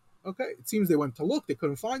Mishnah Brura. Okay, it seems they went to look, they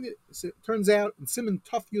couldn't find it. So it turns out in Simon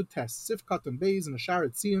Tuf Yud Test, Sifkat and Beis and a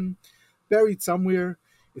Sharet Tzion, buried somewhere,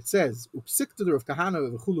 it says Upsikta of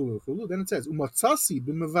Kahana v'chulu v'chulu. Then it says Umatzasi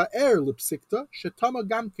b'mevaer l'psikta shetama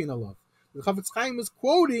gamkin alav. The Chafetz Chaim is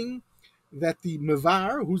quoting that the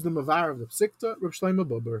mevar, who's the mevar of the psikta, Reb Shlomo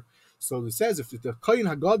Buber. So it says if the Kohen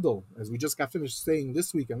Hagadol, as we just got finished saying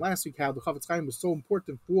this week and last week, how the Chafetz Chaim was so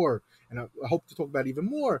important for, and I hope to talk about even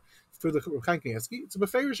more, for the Reb Chaim Kanievsky, it's a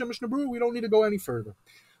beferish and Mishnah Brura. We don't need to go any further.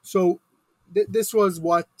 So this was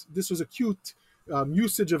a cute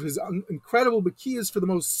usage of his incredible bekiyas for the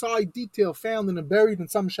most side detail found and buried in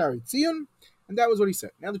some Sharet Tzion, and that was what he said.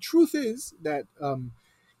 Now the truth is that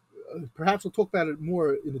perhaps we'll talk about it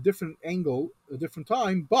more in a different angle, a different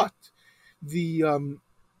time. But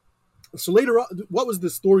so later on, what was the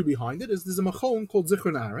story behind it? There's a machon called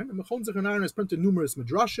Zichron Aaron. And machon Zichron Aaron has printed numerous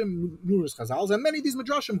midrashim, numerous chazals, and many of these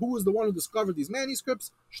midrashim, who was the one who discovered these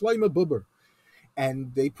manuscripts? Shlomo Buber.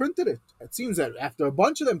 And they printed it. It seems that after a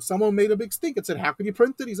bunch of them, someone made a big stink and said, how could you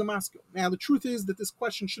print it? He's a maskil. Now, the truth is that this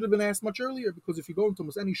question should have been asked much earlier, because if you go into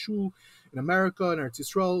almost any shul in America, in Eretz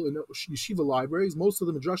Yisrael, in yeshiva libraries, most of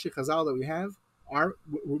the midrashi chazal that we have are,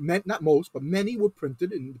 not most, but many were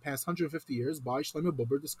printed in the past 150 years by Shlomo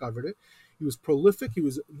Buber, discovered it. He was prolific.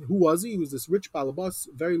 Who was he? He was this rich balabas,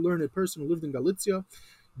 very learned person who lived in Galicia.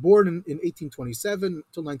 Born in 1827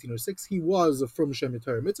 till 1906, he was from Shem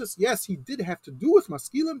Torah Mitzvahs. Yes, he did have to do with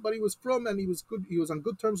Maskilim, but he was from, and he was good. He was on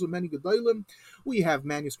good terms with many Gedolim. We have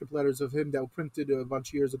manuscript letters of him that were printed a bunch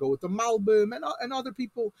of years ago with the Malbim and other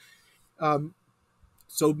people.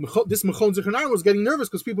 So this Mechon Zichron Aaron was getting nervous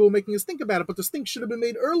because people were making us think about it, but the stink should have been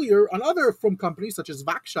made earlier on other from companies such as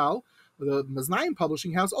Vakshal, the Maznayim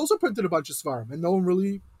publishing house, also printed a bunch of Seforim, and no one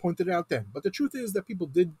really pointed it out then. But the truth is that people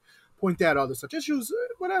did point out other such issues,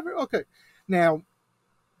 whatever. Okay, now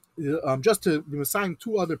just to assign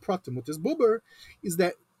two other pratim with this Buber is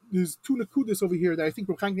that there's two nakudas over here that I think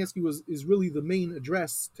Reb Chaim Kanievsky is really the main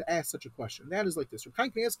address to ask such a question. That is like this: Reb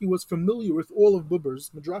Chaim Kanievsky was familiar with all of Buber's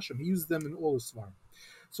midrashim; he used them in all his svarim.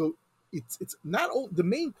 So it's not the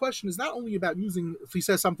main question is not only about using if he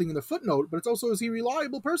says something in the footnote, but it's also is he a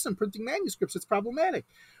reliable person printing manuscripts? It's problematic.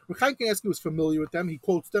 Reb Chaim Kanievsky was familiar with them; he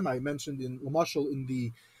quotes them. I mentioned in Lamashal in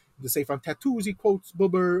the Sefer on tattoos, he quotes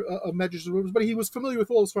Buber, Medrash of Buber, but he was familiar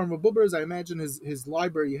with all his form of Bubers. I imagine his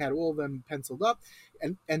library had all of them penciled up.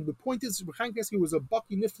 And the point is, Reb Chaim Kanievsky was a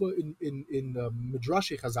baki nifla in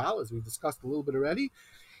Midrashi Chazal, as we discussed a little bit already.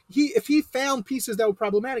 If he found pieces that were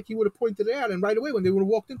problematic, he would have pointed it out. And right away, when they would have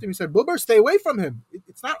walked into him, he said, Buber, stay away from him.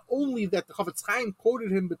 It's not only that the Chafetz Chaim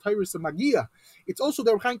quoted him b'Teiris and Magia, it's also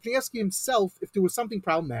that Reb Chaim Kanievsky himself, if there was something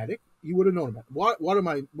problematic, he would have known about it. What am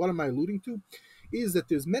I alluding to? Is that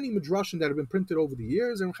there's many midrashim that have been printed over the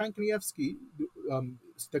years, and Chaim Kanievsky,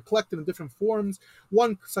 they're collected in different forms.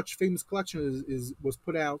 One such famous collection was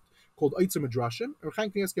put out called Eitzer Midrashim.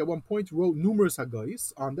 Chaim Kanievsky at one point wrote numerous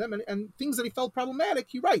hagayis on them, and things that he felt problematic,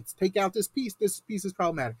 he writes, take out this piece is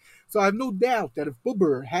problematic. So I have no doubt that if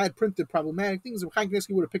Buber had printed problematic things, Chaim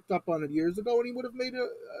Kanievsky would have picked up on it years ago, and he would have made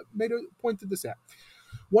a pointed this out.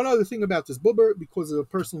 One other thing about this Buber, because of a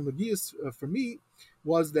personal nagias for me,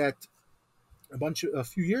 was that a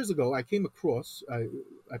few years ago, I came across.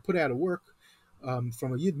 I put out a work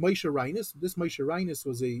from a Yid Moshe Reines. This Moshe Reines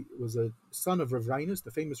was a son of Rav Reines,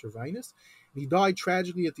 the famous Rav Reines. He died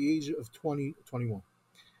tragically at the age of 21.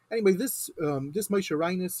 Anyway, this Moshe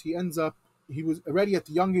Reines, he was already at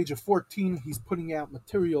the young age of 14. He's putting out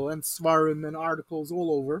material and svarim and articles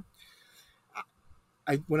all over.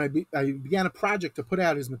 When I began a project to put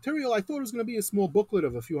out his material, I thought it was going to be a small booklet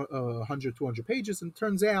of a few 100, 200 pages, and it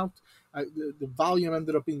turns out the volume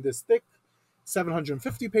ended up being this thick,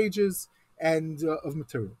 750 pages, and of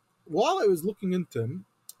material. While I was looking into him,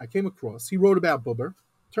 I came across, he wrote about Buber.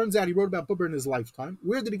 Turns out he wrote about Buber in his lifetime.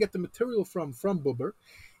 Where did he get the material from Buber?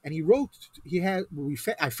 And he wrote,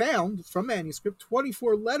 I found from manuscript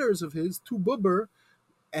 24 letters of his to Buber,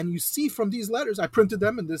 and you see from these letters, I printed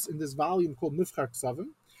them in this volume called Nifchar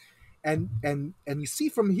Ksavim, and you see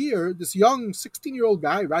from here this young 16-year-old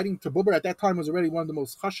guy writing to Buber. At that time was already one of the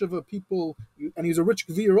most chashuva people, and he's a rich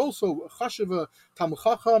gvir also, chashuva Talmud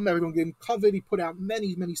Chacham. Everyone gave him covet. He put out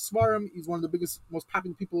many Svarim. He's one of the biggest, most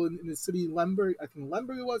popular people in the city, Lemberg. I think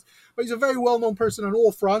Lemberg it was, but he's a very well-known person on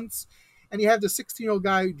all fronts. And you have the 16-year-old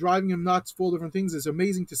guy driving him nuts for all different things. It's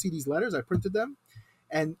amazing to see these letters. I printed them.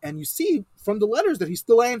 And you see from the letters that he's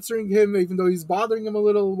still answering him, even though he's bothering him a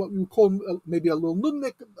little, what we would call maybe a little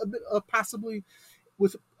nudnik, possibly,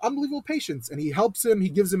 with unbelievable patience. And he helps him, he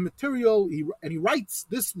gives him material, and he writes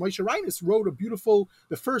this. Moshe Reines wrote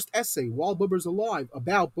the first essay while Buber's alive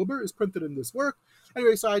about Buber is printed in this work.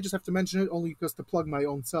 Anyway, so I just have to mention it only because to plug my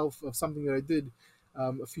own self of something that I did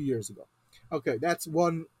a few years ago. Okay, that's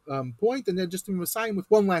one point. And then just to Messiah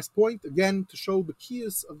with one last point, again, to show the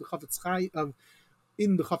keys of the Chafetz Chaim,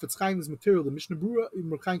 in the Chafetz Chaim's material, the Mishnah Berurah in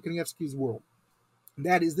Chaim Kanievsky's world. And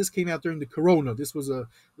that is, this came out during the Corona. This was a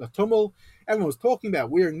tumult. Everyone was talking about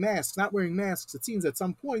wearing masks, not wearing masks. It seems at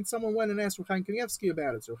some point someone went and asked Chaim Kanievsky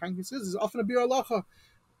about it. So Chaim Kanievsky says, "This is often a bir halacha."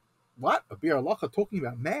 What? A bir halacha talking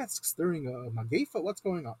about masks during a magefa? What's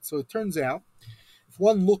going on? So it turns out, if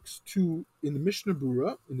one looks in the Mishnah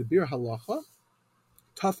Berurah, in the bir halacha,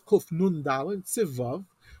 Taf Kuf Nun Daled Sivav,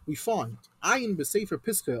 we find Ayin B'Sefer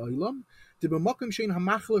Pischei Olam. This is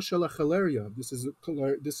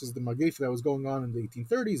the Magefa that was going on in the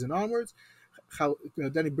 1830s and onwards.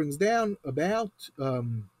 Then he brings down about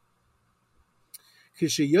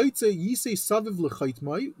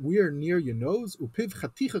we're near your nose.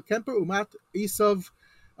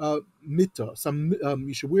 Mita.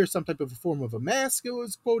 You should wear some type of a form of a mask, it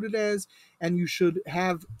was quoted as, and you should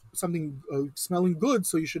have something smelling good,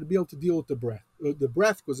 so you should be able to deal with the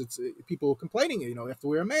breath. Because it's people complaining, you have to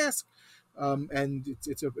wear a mask. And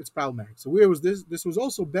it's problematic. So where was this? This was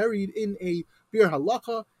also buried in a bir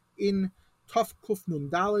halacha in Taf Kuf Nun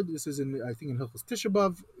Daled. This is in Hilchos Tisha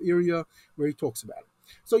B'Av area where he talks about it.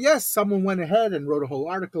 So yes, someone went ahead and wrote a whole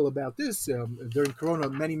article about this. During Corona,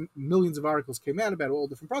 many millions of articles came out about all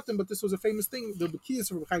different Brotim, but this was a famous thing. The Bekiyas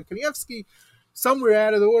from Chaim Kanievsky, somewhere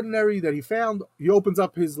out of the ordinary that he found. He opens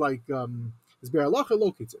up his bir halacha,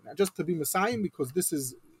 locates it. Now, just to be Messiah, because this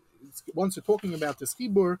is, once you're talking about this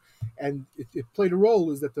chibur, and it played a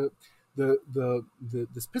role, is that this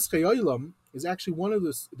Pischei Olam is actually one of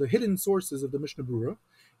the hidden sources of the Mishnah Berurah.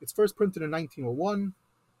 It's first printed in 1901.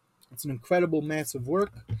 It's an incredible, massive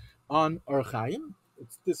work on Chaim.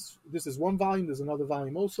 This is one volume. There's another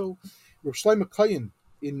volume also. Rav Shlomo Kayin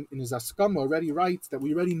in his Askama already writes that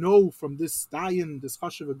we already know from this Dayan, this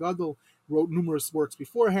Chashuv Gadol, wrote numerous works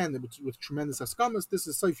beforehand with tremendous Askamas. This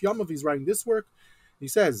is Seif Yamav. He's writing this work. He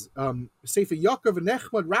says, Sefer Yaakov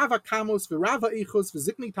v'Nechmad Rava Kamos v'Rava Eichos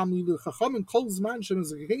v'Zikni Talmidei Chachamim Kol Zman Shem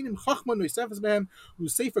Zekenim Chachma Noisefes Behem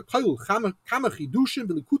u'Sefer Kayul Kama Chidushim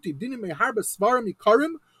v'Likuti Dinim Meharba Svarim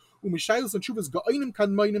Ikarim u'Mishaylos and Shuvas Ga'onim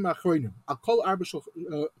Kadmoinim Achroinim Kol Arba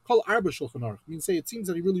Shulchan Aruch. I mean, it seems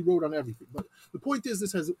that he really wrote on everything. But the point is,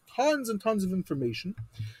 this has tons and tons of information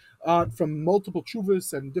from multiple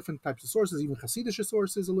Chuvas and different types of sources, even Hasidic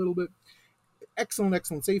sources a little bit. Excellent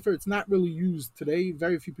Sefer. It's not really used today.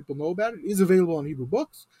 Very few people know about it. It is available on Hebrew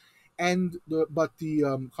books, but the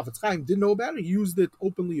Chafetz Chaim did know about it. He used it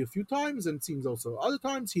openly a few times, and it seems also other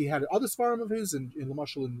times. He had other Seforim of his, in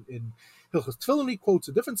Lamashal in Hilchos Tefillin, he quotes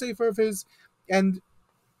a different Sefer of his, and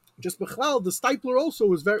just Bechlal, the Stipler also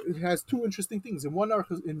has two interesting things. In the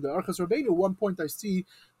Archas Rabbeinu, at one point I see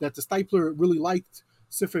that the Stipler really liked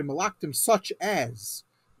Sefer Malaktim, such as,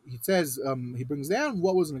 he says, he brings down,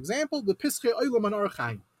 what was an example? The Pischei Olam on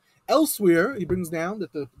Chaim. Elsewhere, he brings down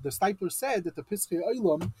that the Stipler said that the Pischei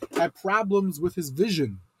Olam had problems with his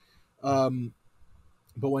vision, but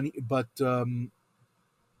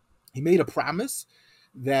he made a promise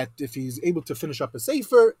that if he's able to finish up a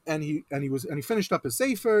Sefer, and he finished up a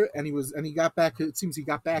Sefer, and he got back. It seems he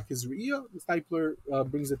got back his Re'iyah. The Stipler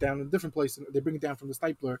brings it down in a different place. They bring it down from the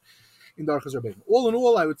Stipler in the Archas Rabbeinu. All in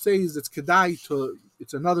all, I would say is it's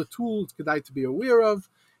it's another tool. It's kedai to be aware of,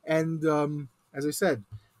 and as I said,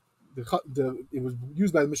 it was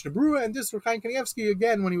used by the Mishnah Berurah, and this Chaim Kanievsky,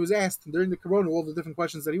 again, when he was asked during the Corona, all the different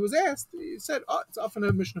questions that he was asked, he said, it's often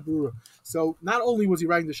a Mishnah Berurah. So not only was he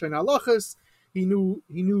writing the Shoneh Halachos, he knew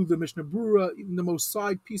the Mishnah Berurah, even the most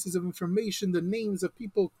side pieces of information, the names of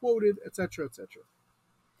people quoted, etc., etc.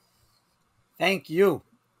 Thank you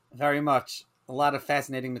very much. a lot of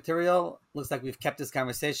fascinating material. Looks like we've kept this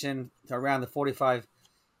conversation to around the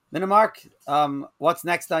 45-minute mark. What's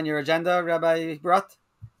next on your agenda, Rabbi Brodt?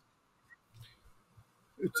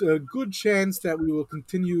 It's a good chance that we will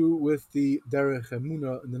continue with the Derech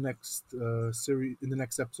Emuna in the next series, in the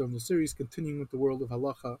next episode of the series, continuing with the world of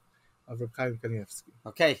halacha of Rabbi Chaim Kanievsky.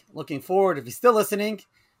 Okay, looking forward. If you're still listening,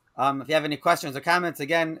 if you have any questions or comments,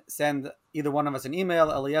 again, send either one of us an email,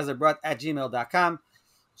 eliezerbrodt@gmail.com,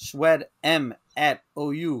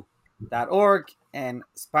 shwedm@ou.org, and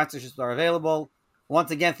sponsorships are available.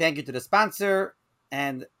 Once again, thank you to the sponsor,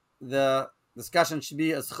 and the discussion should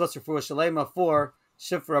be a schus refuah shalema for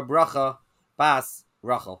Shifra Bracha Bas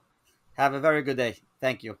Rachel. Have a very good day.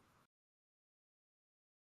 Thank you.